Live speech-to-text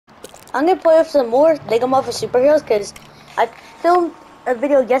I'm gonna play with some more Lego Marvel Superheroes because I filmed a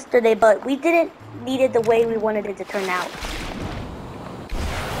video yesterday, but we didn't need it the way we wanted it to turn out.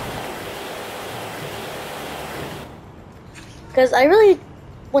 Because I really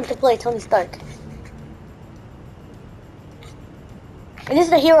want to play Tony Stark. And this is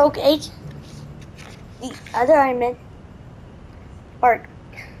the Hero Age. The other Iron Man. Mark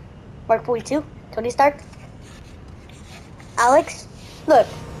 42. Tony Stark. Alex. Look.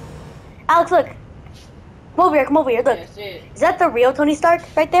 Alex, look. Come over here, look. Yeah, is that the real Tony Stark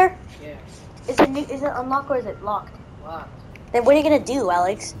right there? Yeah. Is it unlocked or is it locked? Locked. Then what are you gonna do,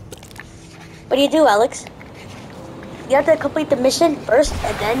 Alex? What do you do, Alex? You have to complete the mission first,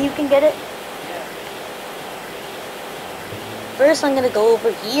 and then you can get it? Yeah. First, I'm gonna go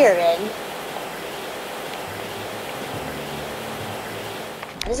over here, and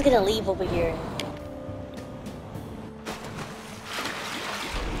I'm just gonna leave over here.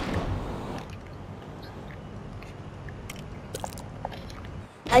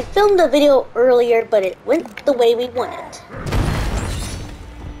 I filmed a video earlier, but it went the way we wanted.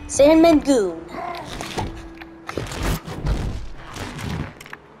 Sandman Goon.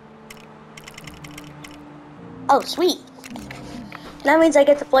 Oh, sweet. That means I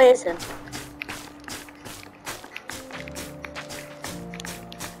get to play as him.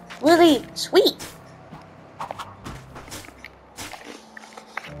 Really sweet.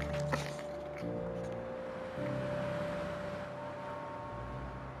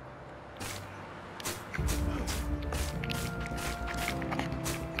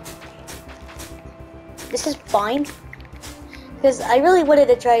 This is fine. Because I really wanted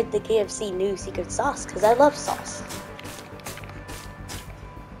to try the KFC new secret sauce, because I love sauce.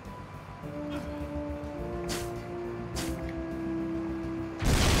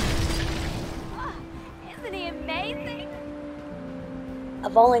 Isn't he amazing? A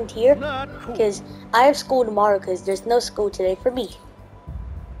volunteer? Not cool. Because I have school tomorrow, because there's no school today for me.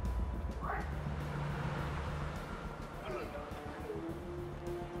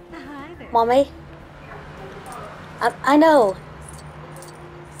 Hi there. Mommy? I know.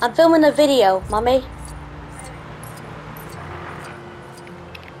 I'm filming a video, Mommy.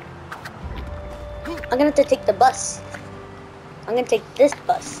 I'm gonna have to take the bus. I'm gonna take this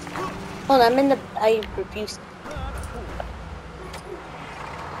bus. Hold on, I refuse.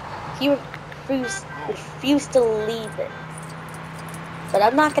 He refused to leave it. But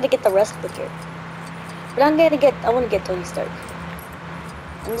I'm not gonna get the replica. But I wanna get Tony Stark.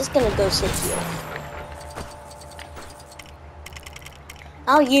 I'm just gonna go sit here.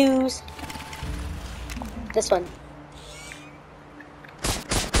 I'll use this one.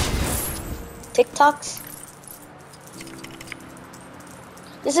 TikToks.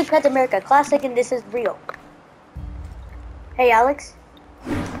 This is Captain America Classic and this is real. Hey Alex.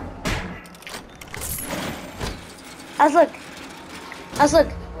 Look.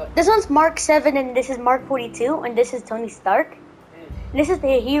 What? This one's Mark 7 and this is Mark 42 and this is Tony Stark. And this is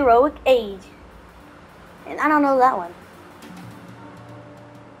the Heroic Age. And I don't know that one.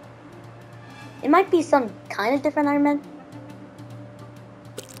 It might be some kind of different Iron Man.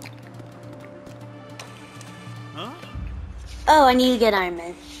 Huh? Oh, I need to get Iron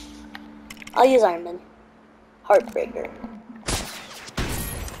Man. I'll use Iron Man. Heartbreaker.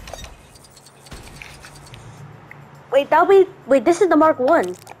 Wait, this is the Mark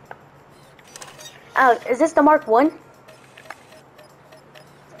 1. Oh, is this the Mark 1?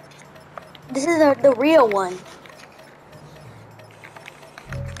 This is the real one.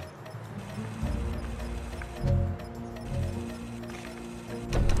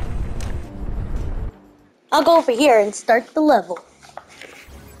 I'll go over here and start the level.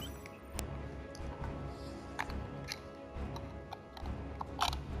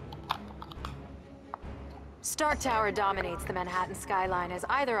 Stark Tower dominates the Manhattan skyline as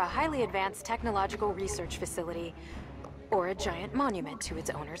either a highly advanced technological research facility or a giant monument to its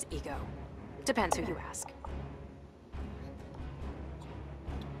owner's ego. Depends who you ask.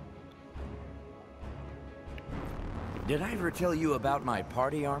 Did I ever tell you about my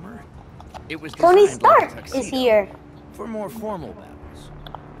party armor? It was Tony designed like a Stark is tuxedo here. for more formal battles.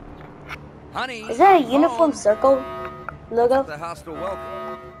 Honey, Is that a I'm uniform home. circle logo? The hostile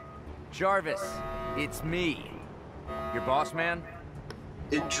welcome. Jarvis, it's me. Your boss man?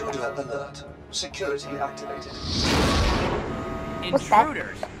 Intruder alert. Security activated. What's that?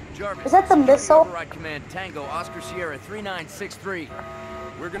 Intruders. Jarvis, Is that the Security missile? Override Command Tango Oscar Sierra 3963.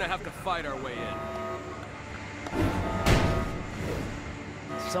 We're gonna have to fight our way in.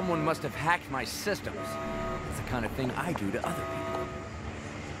 Someone must have hacked my systems. It's the kind of thing I do to other people.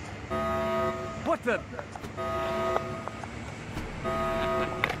 What the?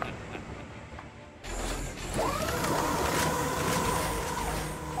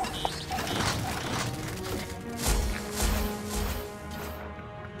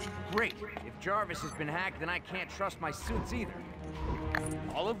 Jarvis has been hacked, then I can't trust my suits either.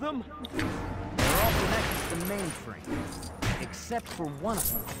 All of them? They're all connected to the mainframe, except for one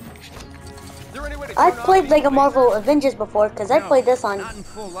of them. Is there any way to I've turn played off Lego these Marvel Avengers before because I No, played this on not in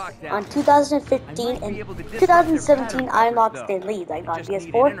full lockdown. 2015 and 2017. I unlocked the lead like on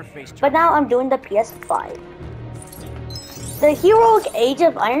PS4, but now I'm doing the PS5. The heroic age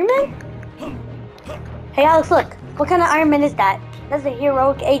of Iron Man? Hey Alex, look. What kind of Iron Man is that? That's the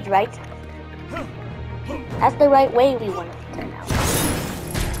heroic age, right? That's the right way we want it to turn out.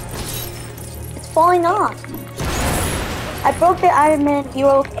 It's falling off. I broke the Iron Man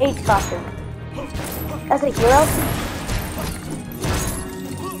heroic age costume. That's a hero?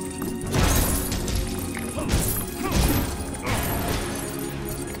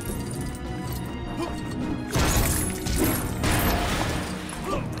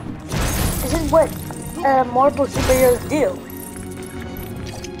 This is what Marvel superheroes do.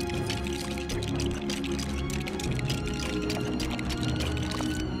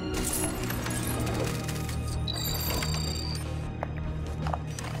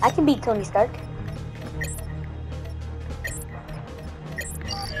 I can beat Tony Stark.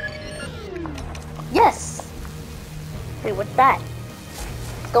 Yes! Wait, what's that?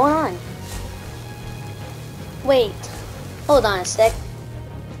 What's going on? Wait. Hold on a sec.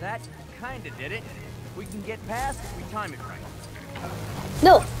 That kinda did it. We can get past if we time it right.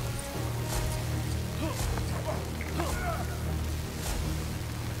 No!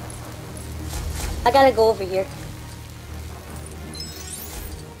 I gotta go over here.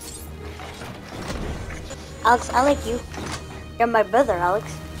 Alex, I like you. You're my brother,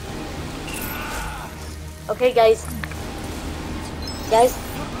 Alex. Okay, guys.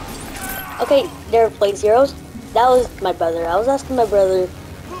 Okay, they're Play Zeros. That was my brother. I was asking my brother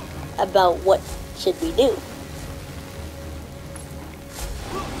about what should we do.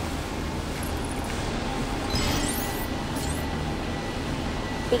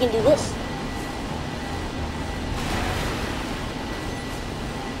 We can do this.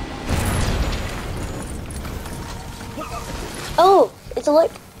 Oh, it's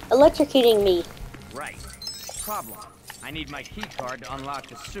electrocuting me. Right. Problem. I need my key card to unlock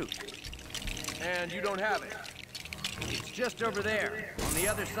the suit. And you don't have it. It's just over there, on the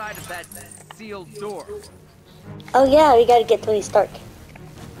other side of that sealed door. Oh yeah, we gotta get Tony Stark.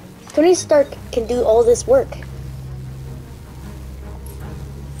 Tony Stark can do all this work.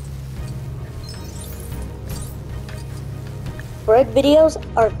 Fred videos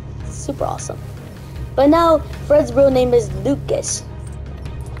are super awesome. But now, Fred's real name is Lucas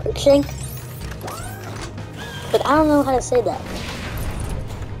Cruikshank. But I don't know how to say that.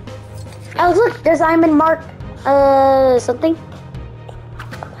 Alex, look, there's Iron Mark, something.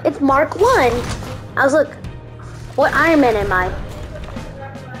 It's Mark 1. Alex, look. What Iron Man am I?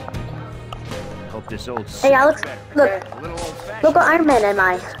 Hope this old Hey, Alex, look. a little old-fashioned, Look what Iron Man am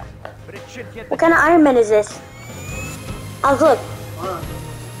I? but it should get What kind of Iron Man is this? Alex, look.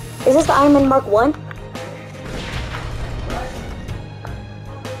 Is this the Iron Man Mark 1?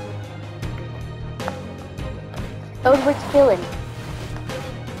 Oh, what's feeling?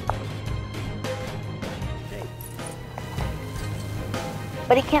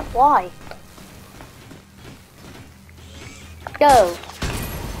 But he can't fly. Go.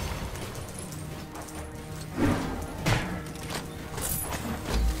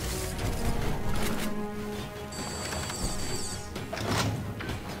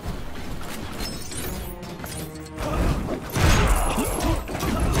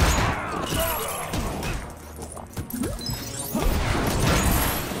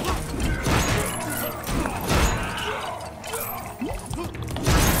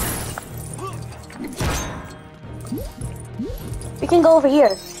 We can go over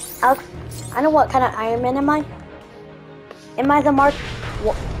here. Alex, I know what kind of Iron Man am I? Am I the Mark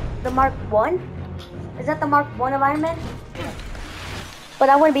 1? Is that the Mark 1 of Iron Man? But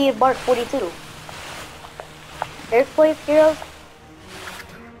I want to be Mark 42. There's Play Heroes.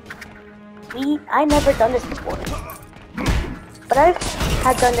 I never done this before. But I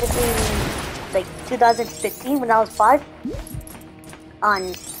had done this in like 2015 when I was 5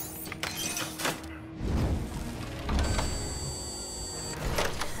 on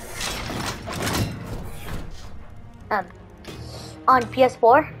on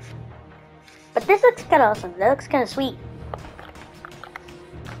PS4. But this looks kind of awesome. That looks kind of sweet.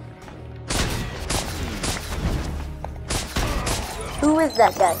 Who is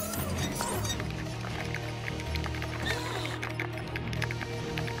that guy?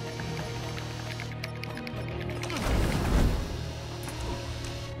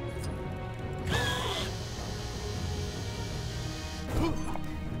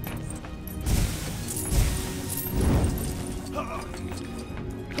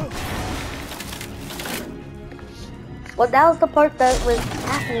 Well, that was the part that was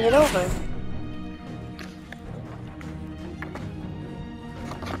passing it over.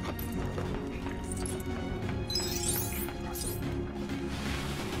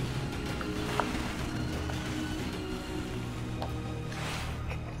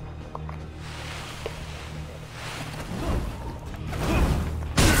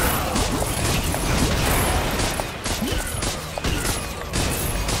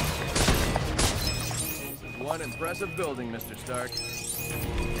 One impressive building, Mr. Stark.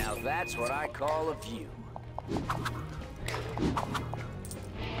 Now that's what I call a view.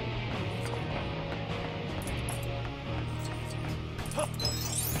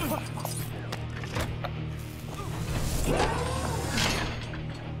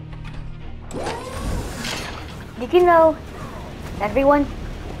 Did you know, everyone?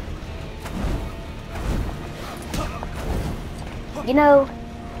 You know,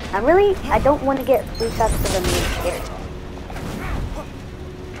 I don't want to get flu shots because I'm really scared.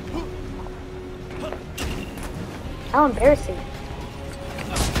 How embarrassing.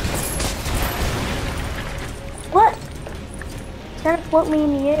 What? It's trying to float me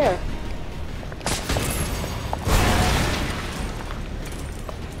in the air.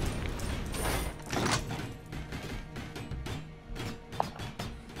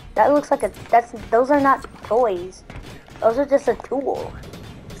 That looks like those are not toys. Those are just a tool.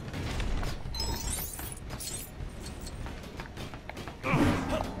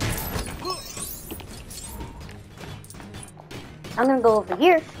 I'm gonna go over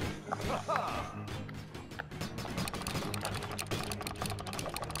here.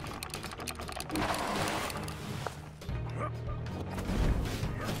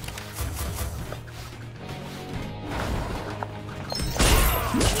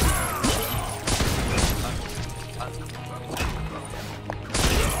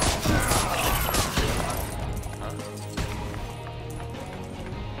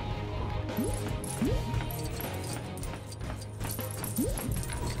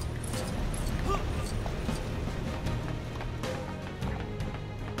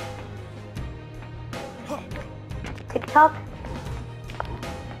 TikTok?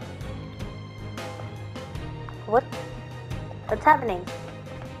 What's happening?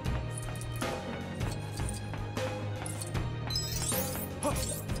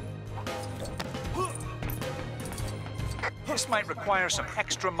 This might require some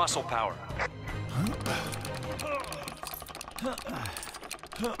extra muscle power.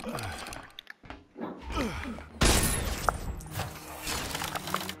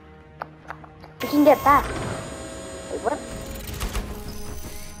 We can get back. Wait, what?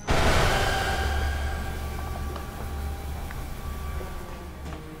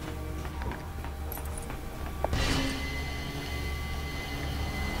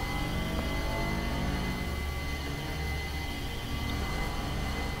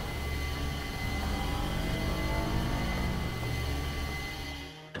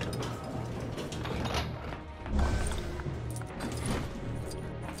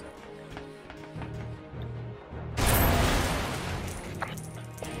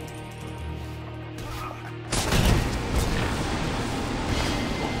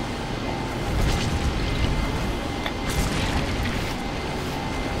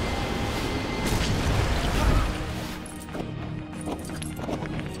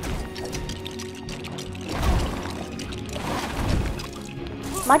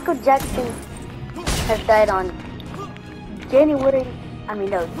 Michael Jackson has died on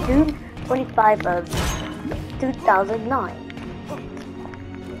June 25 of 2009.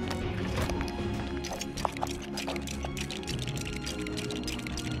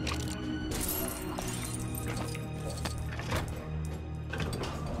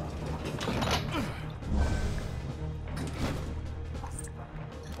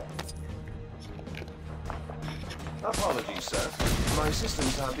 Apologies, sir. My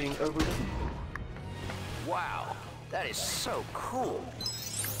systems are being overridden. Wow, that is so cool.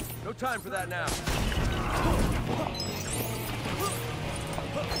 No time for that now.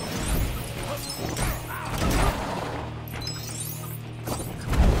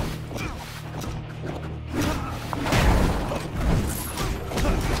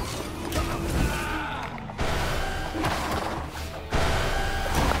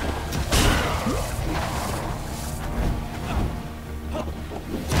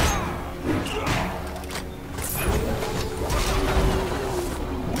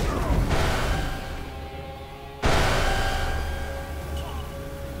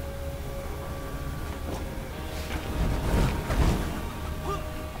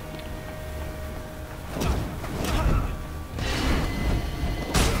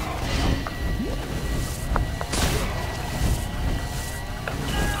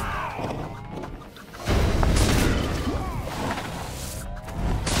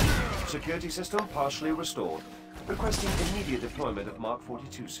 Security system partially restored. Requesting immediate deployment of Mark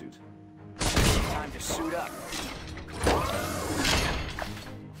 42 suit. Time to suit up.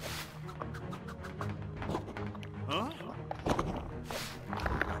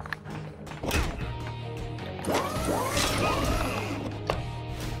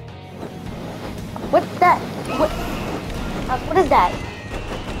 What's that? What is that?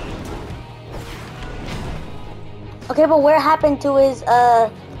 Okay, but what happened to his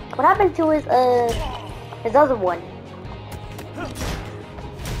other one?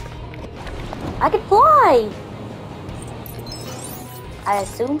 I can fly! I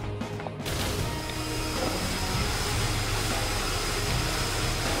assume.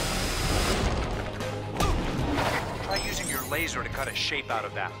 Try using your laser to cut a shape out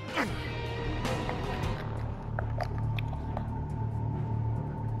of that.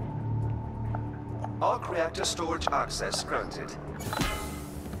 Arc reactor storage access granted.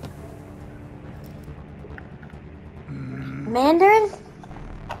 Mandarin?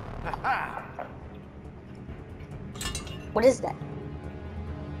 What is that?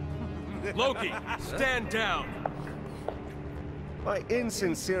 Loki, stand down! My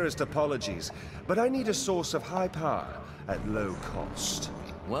insincerest apologies, but I need a source of high power at low cost.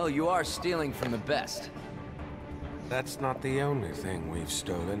 Well, you are stealing from the best. That's not the only thing we've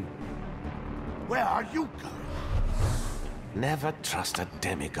stolen. Where are you going? Never trust a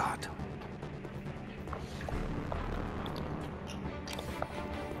demigod.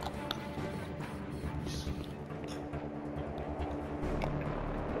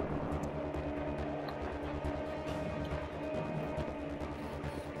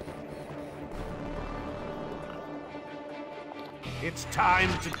 It's time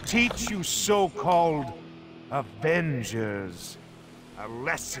to teach you so-called Avengers a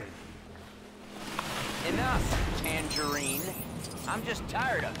lesson. Enough, Tangerine. I'm just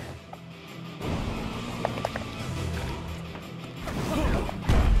tired of it.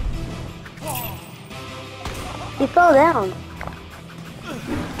 He fell down.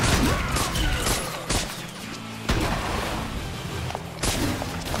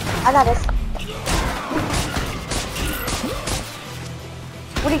 I got this.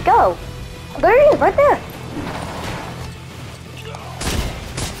 Where'd he go? There he is, right there.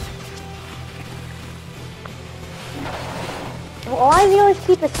 Why does he always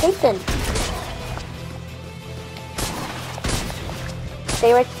keep escaping?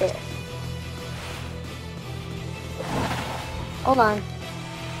 Stay right there. Hold on.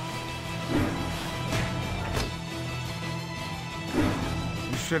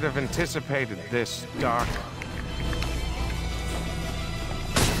 You should have anticipated this, Doc.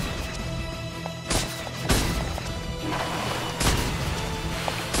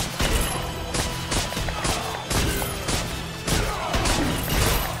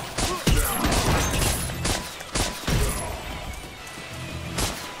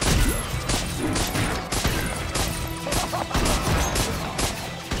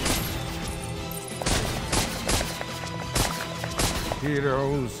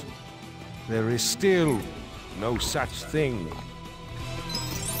 Heroes, there is still no such thing.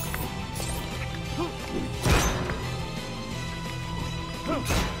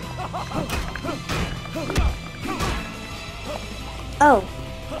 Oh.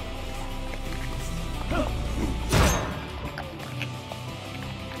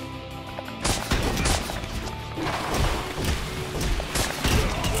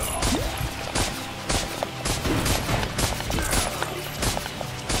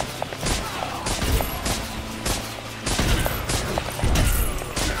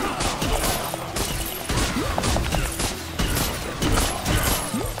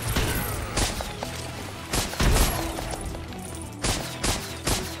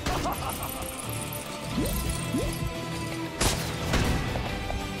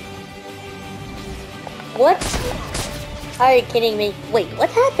 What? Are you kidding me? Wait,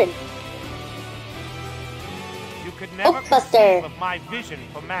 what happened? You could never Buster. conceive of my vision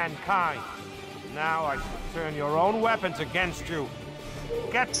for mankind. Now I shall turn your own weapons against you.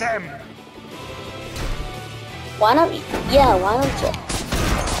 Get them! Why don't you? Yeah, why don't you?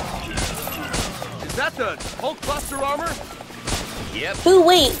 Is that the Hulkbuster armor? Yep. Who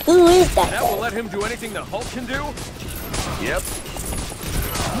is that? That will let him do anything the Hulk can do? Yep.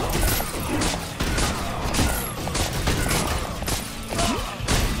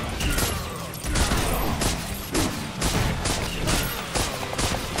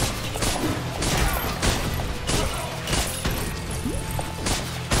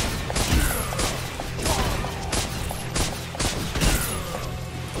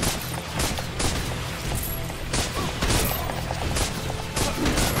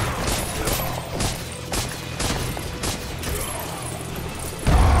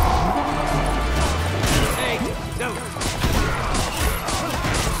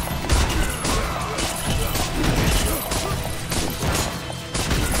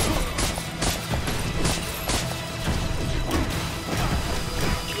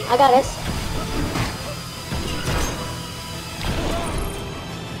 I got this.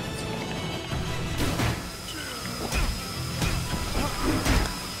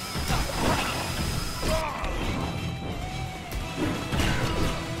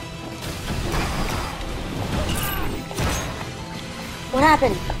 What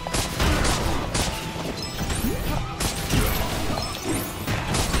happened?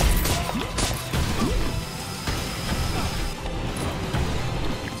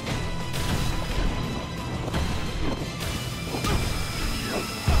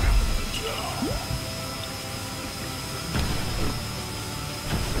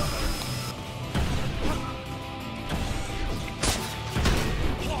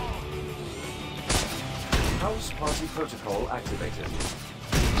 House party protocol activated.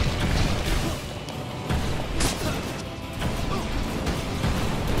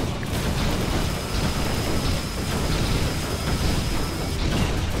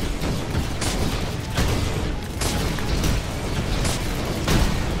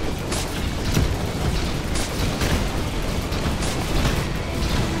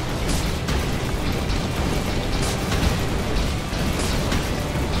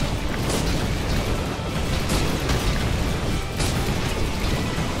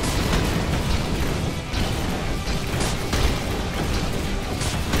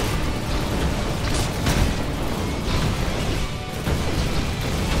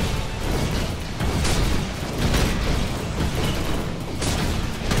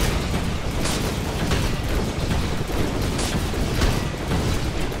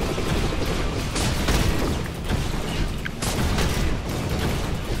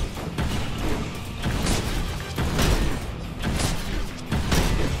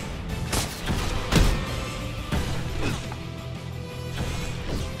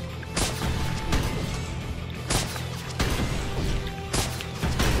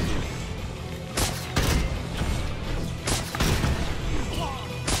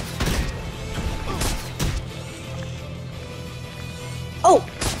 Oh!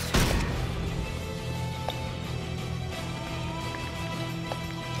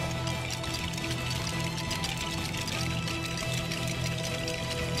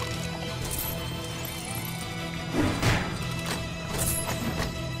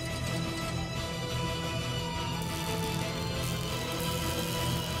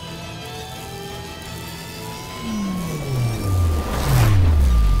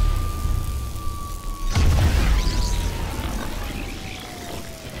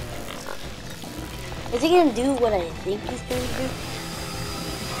 Is he gonna do what I think he's gonna do?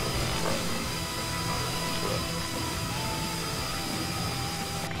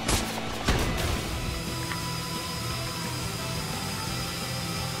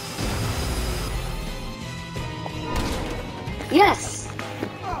 Yes!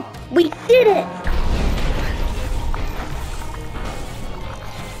 We did it!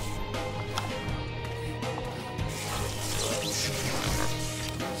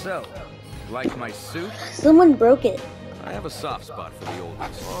 So, like my suit? Someone broke it. I have a soft spot for the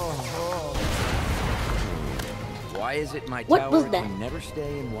oldies. Why is it my What tower was that? can never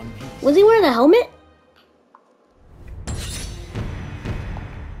stay in one piece? Was he wearing a helmet?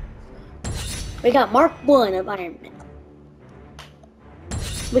 We got Mark 1 of Iron Man.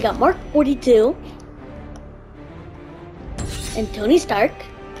 We got Mark 42. And Tony Stark.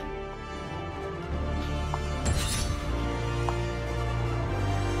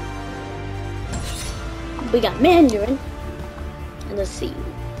 We got Mandarin. And let's see.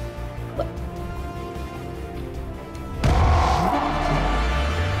 What?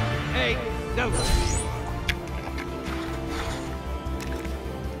 Hey, no.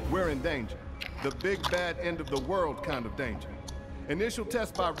 We're in danger. The big bad end of the world kind of danger. Initial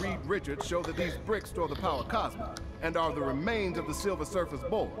tests by Reed Richards show that these bricks store the power cosmic and are the remains of the Silver Surface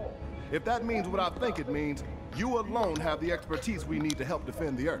board. If that means what I think it means, you alone have the expertise we need to help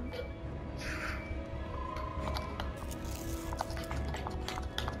defend the Earth.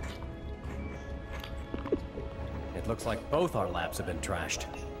 It looks like both our labs have been trashed.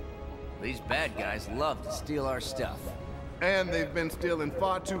 These bad guys love to steal our stuff. And they've been stealing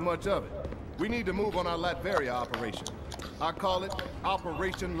far too much of it. We need to move on our Latveria operation. I call it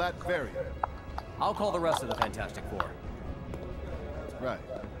Operation Latveria. I'll call the rest of the Fantastic Four. Right.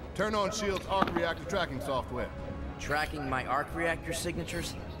 Turn on S.H.I.E.L.D.'s arc reactor tracking software. Tracking my arc reactor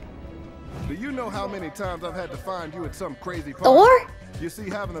signatures? Do you know how many times I've had to find you at some crazy party? Thor? You see,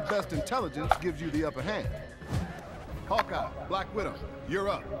 having the best intelligence gives you the upper hand. Hawkeye, Black Widow, you're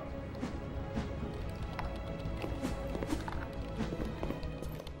up.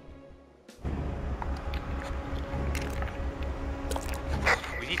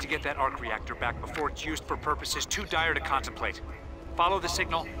 We need to get that arc reactor back before it's used for purposes too dire to contemplate. Follow the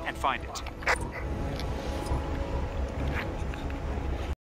signal and find it.